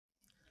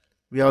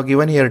We are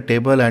given here a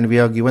table and we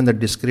are given the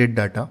discrete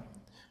data.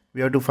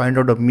 We have to find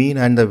out the mean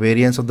and the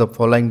variance of the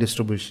following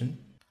distribution.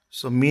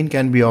 So mean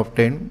can be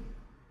obtained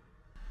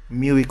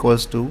mu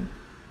equals to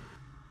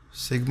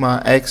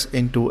sigma x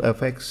into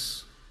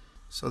fx.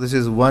 So this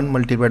is 1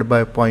 multiplied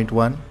by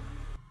 0.1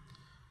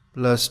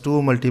 plus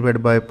 2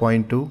 multiplied by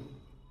 0.2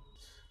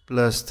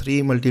 plus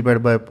 3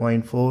 multiplied by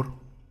 0.4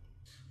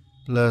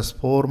 plus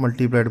 4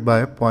 multiplied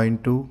by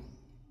 0.2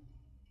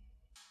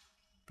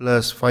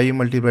 plus 5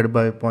 multiplied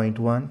by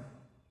 0.1,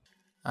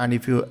 and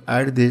if you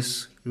add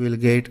this you will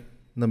get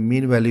the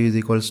mean value is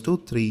equals to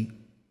 3.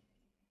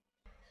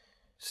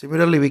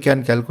 Similarly, we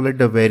can calculate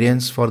the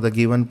variance for the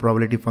given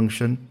probability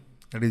function,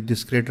 that is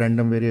discrete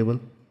random variable.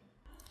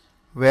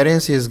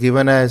 Variance is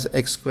given as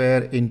x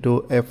square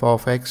into f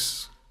of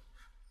x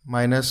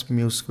minus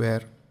mu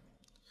square.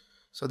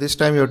 So this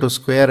time you have to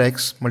square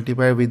x,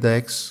 multiply with the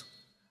x,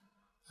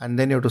 and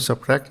then you have to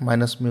subtract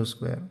minus mu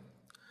square.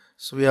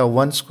 So we have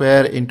 1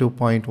 square into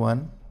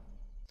 0.1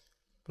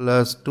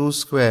 plus 2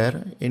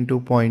 square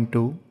into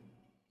 0.2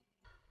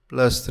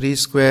 plus 3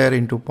 square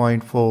into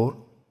 0.4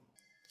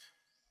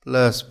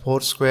 plus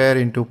 4 square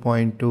into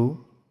 0.2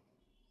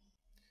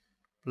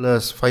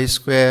 plus 5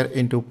 square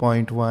into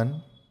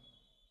 0.1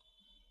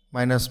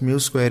 minus mu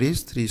square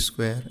is 3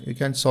 square. You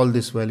can solve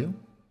this value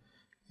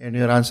and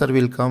your answer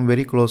will come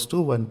very close to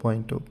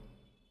 1.2.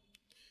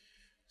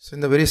 So in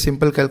the very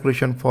simple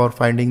calculation for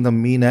finding the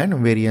mean and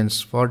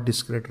variance for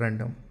discrete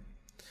random.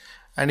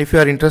 And if you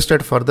are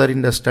interested further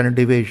in the standard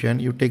deviation,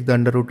 you take the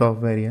under root of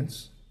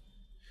variance,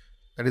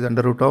 that is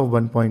under root of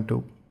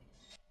 1.2.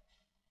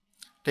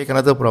 Take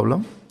another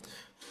problem.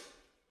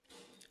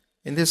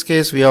 In this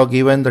case we have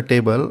given the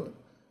table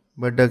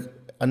but the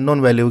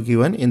unknown value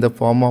given in the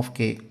form of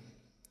k.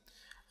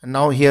 And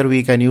now here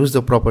we can use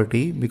the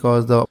property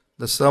because the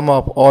sum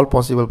of all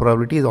possible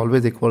probability is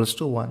always equals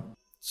to 1.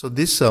 So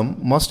this sum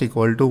must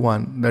equal to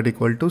 1, that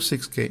equal to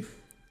 6k.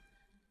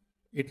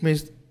 It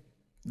means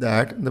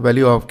that the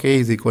value of k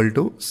is equal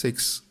to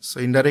 6.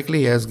 So indirectly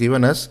he has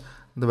given us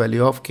the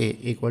value of k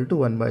equal to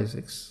 1 by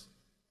 6.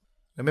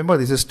 Remember,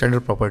 this is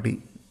standard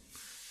property.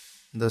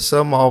 The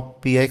sum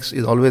of px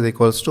is always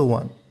equals to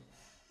 1.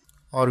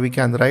 Or we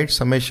can write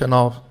summation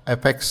of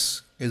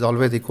fx is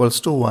always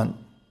equals to 1.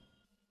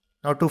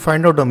 Now to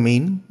find out the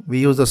mean, we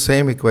use the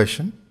same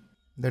equation,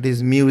 that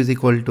is mu is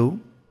equal to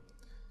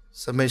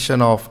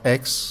summation of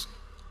x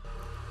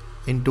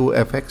into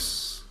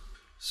fx.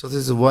 So this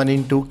is 1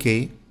 into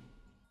k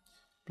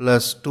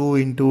plus 2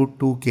 into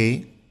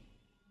 2k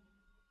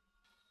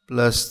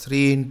plus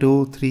 3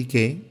 into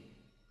 3k.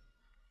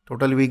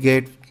 Total we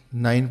get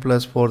 9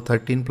 plus 4,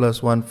 13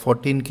 plus 1,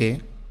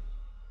 14k.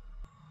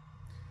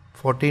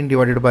 14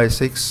 divided by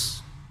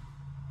 6,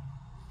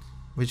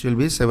 which will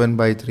be 7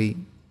 by 3.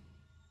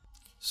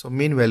 So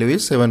mean value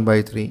is 7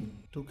 by 3.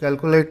 To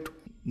calculate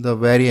the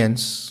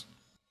variance,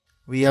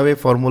 we have a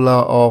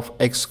formula of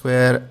x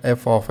square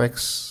f of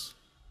x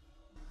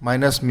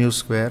minus mu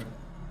square.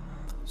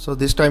 So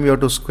this time you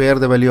have to square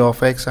the value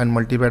of x and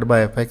multiply it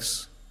by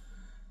fx.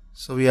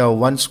 So we have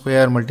 1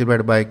 square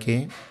multiplied by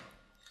k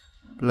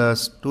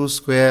plus 2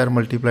 square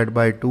multiplied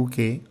by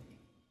 2k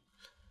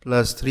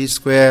plus 3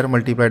 square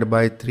multiplied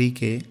by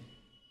 3k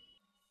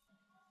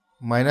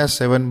minus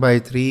 7 by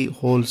 3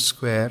 whole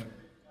square.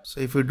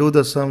 So if you do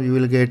the sum, you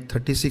will get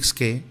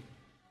 36k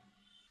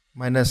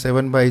minus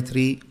 7 by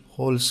 3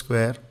 whole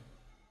square.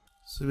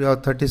 So we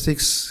have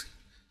 36,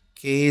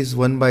 k is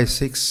 1 by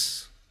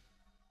 6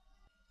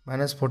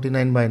 minus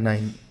 49 by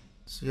 9.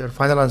 So your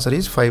final answer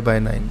is 5 by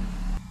 9.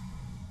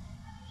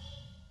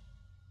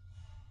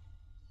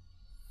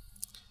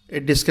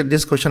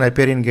 This question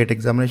appear in GATE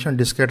examination.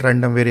 Discrete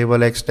random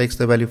variable x takes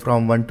the value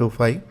from 1 to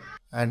 5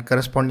 and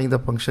corresponding the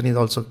function is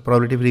also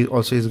probability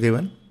also is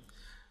given.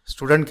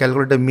 Student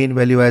calculate the mean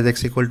value as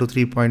x equal to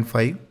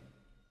 3.5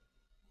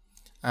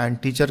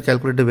 and teacher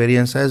calculate the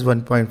variance as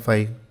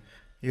 1.5.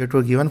 You have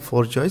to given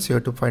 4 choice. You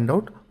have to find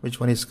out which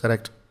one is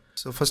correct.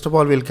 So first of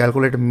all we'll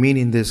calculate mean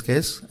in this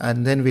case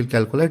and then we'll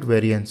calculate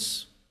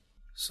variance.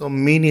 So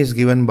mean is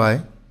given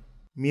by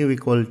mu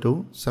equal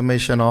to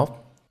summation of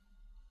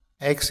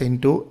x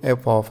into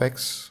f of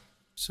x.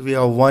 So we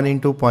have 1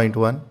 into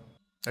 0.1,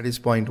 that is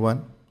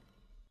 0.1,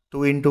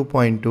 2 into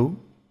 0.2,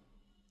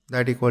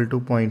 that equal to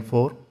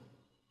 0.4,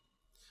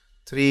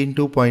 3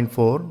 into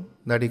 0.4,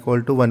 that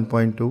equal to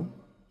 1.2,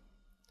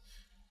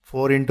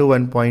 4 into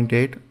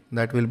 1.8,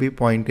 that will be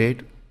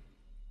 0.8,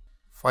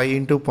 5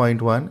 into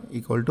 0.1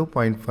 equal to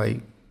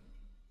 0.5.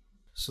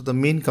 So the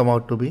mean come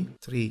out to be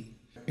 3.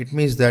 It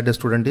means that the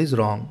student is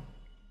wrong.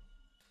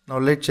 Now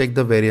let's check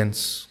the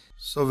variance.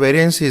 So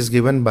variance is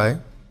given by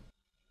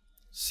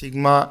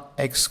sigma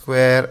x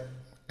square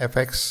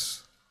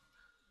fx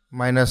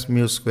minus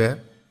mu square.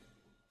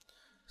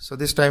 So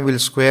this time we'll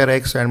square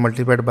x and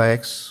multiply it by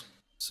x.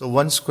 So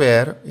 1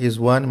 square is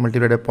 1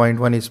 multiplied by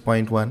 0.1 is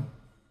 0.1.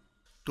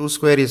 2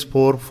 square is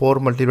 4, 4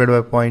 multiplied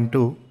by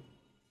 0.2,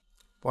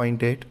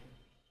 0.8.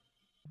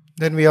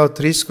 Then we have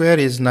 3 square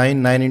is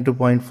 9, 9 into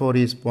 0.4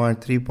 is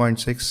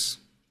 3.6.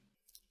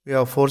 We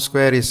have 4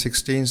 square is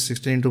 16,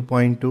 16 into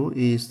 0.2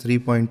 is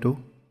 3.2.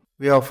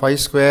 We have 5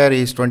 square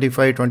is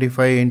 25,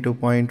 25 into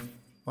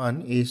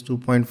 0.1 is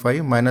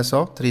 2.5 minus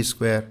of 3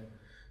 square.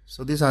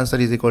 So this answer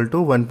is equal to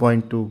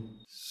 1.2.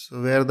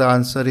 So where the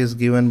answer is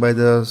given by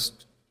the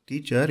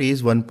teacher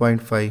is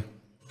 1.5.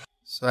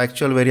 So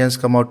actual variance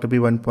come out to be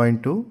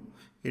 1.2.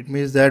 It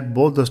means that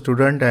both the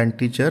student and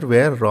teacher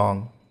were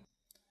wrong.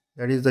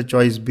 That is, the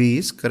choice B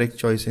is correct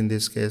choice in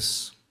this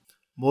case.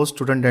 Both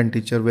student and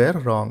teacher were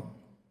wrong.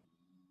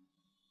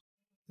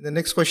 In the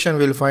next question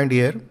we will find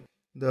here,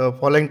 the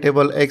following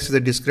table X is the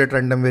discrete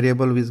random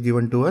variable is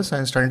given to us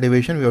and standard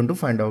deviation we want to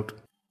find out.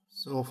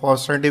 So for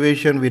standard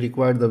deviation we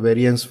require the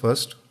variance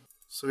first.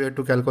 So we have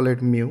to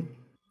calculate mu.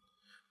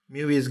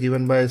 Mu is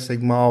given by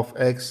sigma of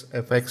x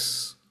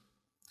fx.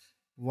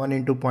 1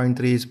 into 0.3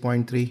 is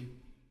 0.3.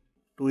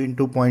 2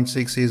 into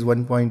 0.6 is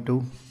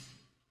 1.2.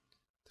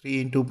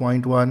 3 into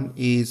 0.1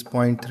 is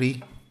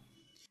 0.3.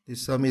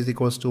 This sum is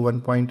equals to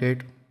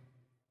 1.8.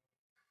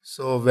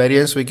 So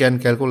variance we can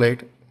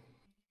calculate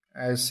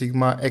as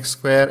sigma x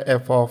square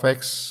f of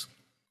x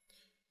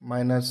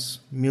minus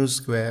mu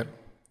square.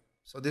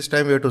 So this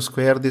time we have to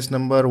square this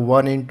number.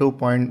 1 into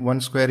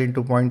 1 square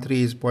into 0.3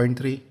 is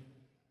 0.3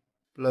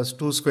 plus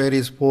 2 square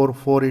is 4.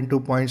 4 into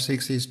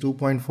 0.6 is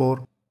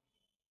 2.4.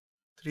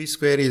 3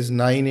 square is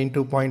 9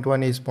 into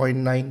 0.1 is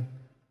 0.9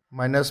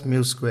 minus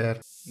mu square,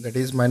 that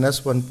is minus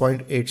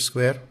 1.8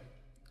 square.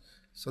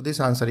 So this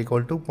answer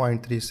equal to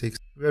 0.36.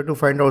 We have to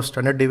find out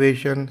standard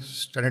deviation.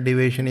 Standard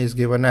deviation is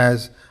given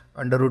as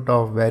under root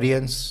of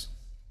variance,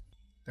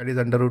 that is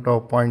under root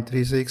of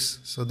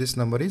 0.36. So this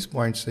number is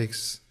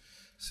 0.6.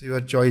 So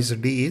your choice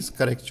D is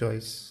correct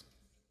choice.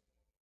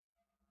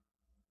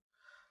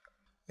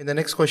 In the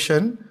next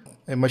question,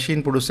 a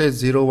machine produces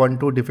 0, 1,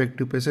 2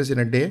 defective pieces in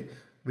a day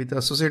with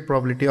associated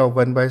probability of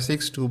 1 by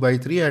 6, 2 by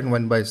 3 and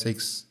 1 by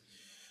 6.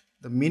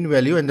 The mean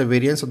value and the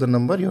variance of the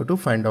number you have to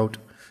find out.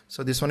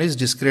 So this one is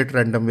discrete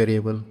random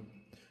variable.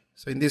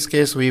 So in this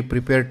case we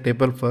prepare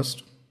table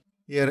first.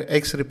 Here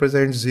x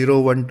represents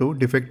 0, 1, 2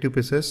 defective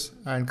pieces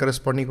and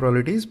corresponding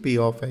probability is P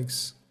of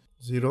x.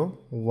 0,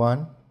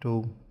 1,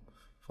 2.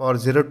 For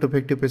 0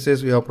 defective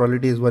pieces we have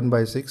probability is 1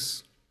 by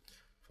 6.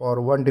 For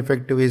 1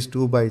 defective is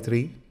 2 by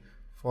 3.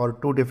 For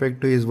 2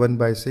 defective is 1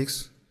 by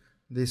 6.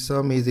 This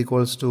sum is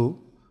equals to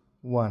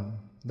 1.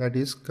 That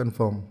is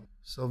confirmed.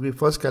 So we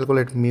first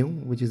calculate mu,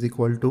 which is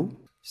equal to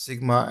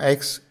sigma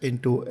x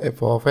into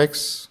f of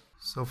x.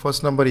 So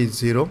first number is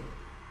 0.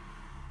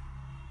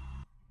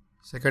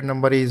 Second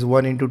number is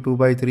 1 into 2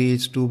 by 3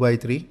 is 2 by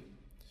 3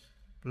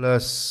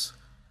 plus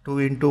 2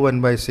 into 1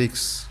 by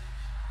 6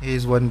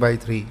 is 1 by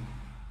 3.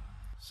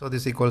 So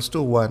this equals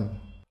to 1.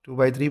 2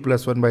 by 3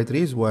 plus 1 by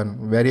 3 is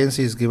 1. Variance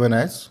is given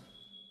as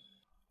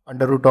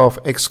under root of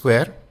x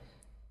square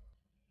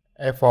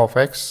f of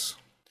x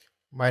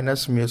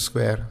minus mu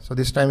square. So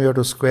this time you have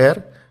to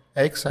square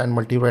x and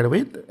multiply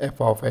with f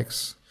of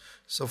x.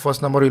 So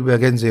first number will be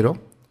again 0.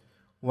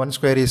 1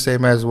 square is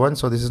same as 1.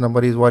 So this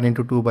number is 1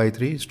 into 2 by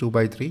 3 is 2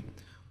 by 3.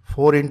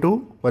 4 into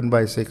 1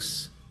 by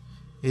 6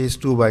 is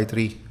 2 by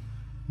 3.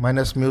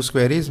 Minus mu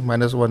square is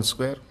minus 1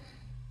 square.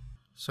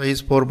 So is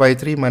 4 by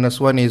 3 minus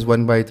 1 is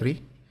 1 by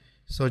 3.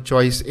 So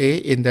choice A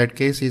in that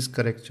case is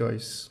correct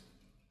choice.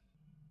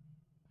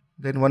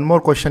 Then one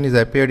more question is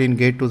appeared in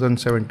GATE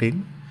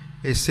 2017.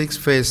 A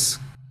 6-phase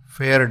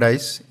fair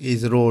dice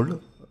is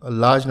rolled a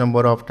large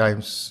number of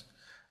times.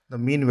 The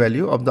mean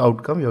value of the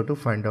outcome you have to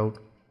find out.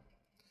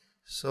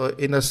 So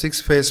in a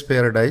 6-phase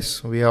fair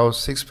dice we have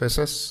 6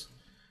 phases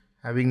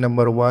having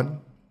number 1,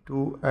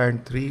 2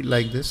 and 3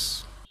 like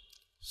this.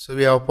 So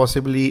we have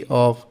possibility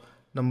of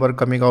number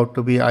coming out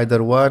to be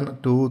either 1,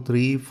 2,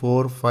 3,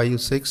 4,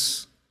 5,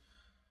 6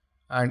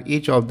 and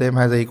each of them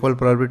has an equal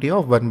probability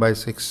of 1 by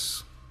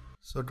 6.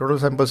 So total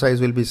sample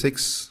size will be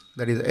 6,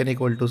 that is n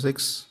equal to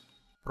 6.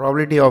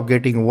 Probability of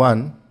getting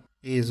 1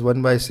 is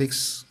 1 by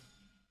 6.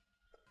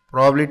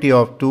 Probability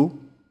of 2,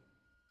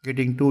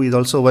 getting 2 is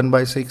also 1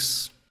 by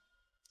 6.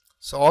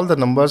 So all the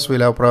numbers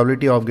will have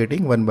probability of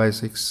getting 1 by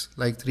 6.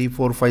 Like 3,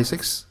 4, 5,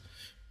 6,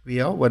 we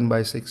have 1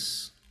 by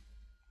 6.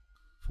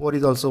 4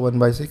 is also 1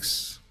 by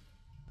 6.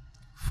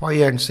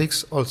 5 and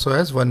 6 also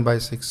has 1 by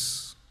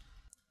 6.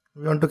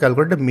 We want to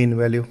calculate the mean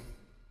value.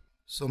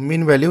 So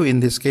mean value in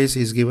this case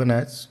is given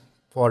as,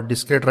 for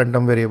discrete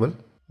random variable,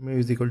 mu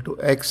is equal to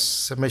x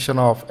summation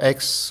of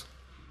x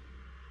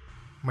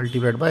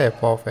multiplied by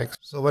f of x.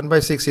 So 1 by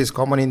 6 is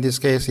common in this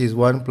case is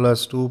 1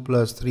 plus 2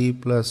 plus 3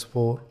 plus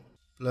 4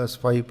 plus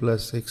 5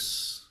 plus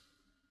 6.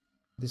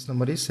 This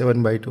number is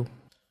 7 by 2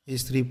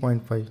 is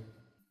 3.5.